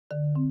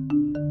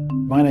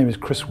My name is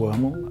Chris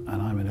Wormell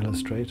and I'm an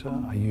illustrator.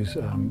 I use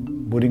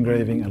wood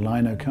engraving and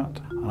lino cut,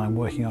 and I'm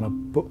working on a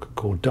book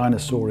called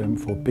Dinosaurium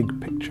for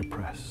Big Picture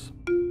Press.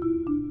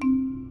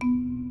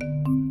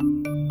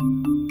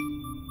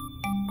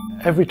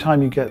 Every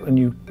time you get a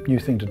new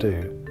thing to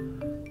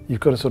do, you've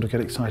got to sort of get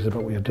excited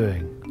about what you're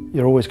doing.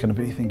 You're always going to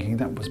be thinking,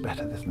 that was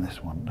better than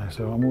this one.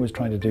 So I'm always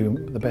trying to do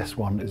the best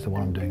one is the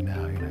one I'm doing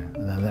now, you know,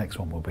 and then the next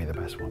one will be the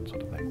best one,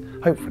 sort of thing.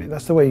 Hopefully,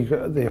 that's the way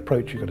the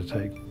approach you've got to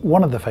take.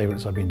 One of the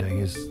favourites I've been doing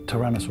is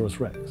Tyrannosaurus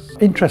rex.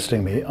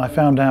 Interestingly, I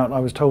found out, I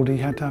was told he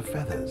had to have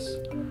feathers,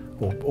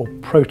 or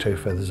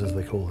proto-feathers as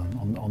they call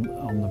them,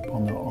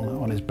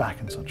 on his back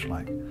and such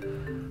like.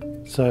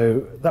 So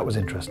that was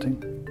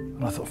interesting.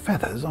 And I thought,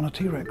 feathers on a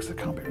T-Rex, that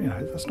can't be, you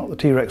know, that's not the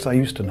T-Rex I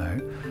used to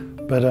know.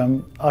 But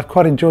I've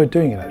quite enjoyed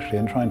doing it actually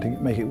and trying to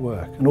make it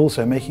work. And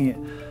also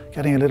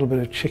getting a little bit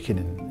of chicken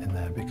in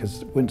there,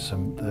 because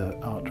Winsome, the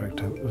art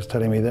director, was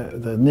telling me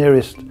that the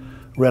nearest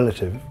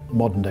relative,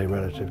 modern day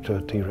relative to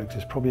a T-Rex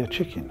is probably a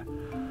chicken.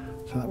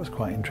 So that was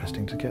quite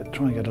interesting to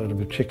try and get a little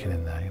bit of chicken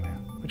in there, you know,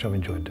 which I've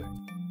enjoyed doing.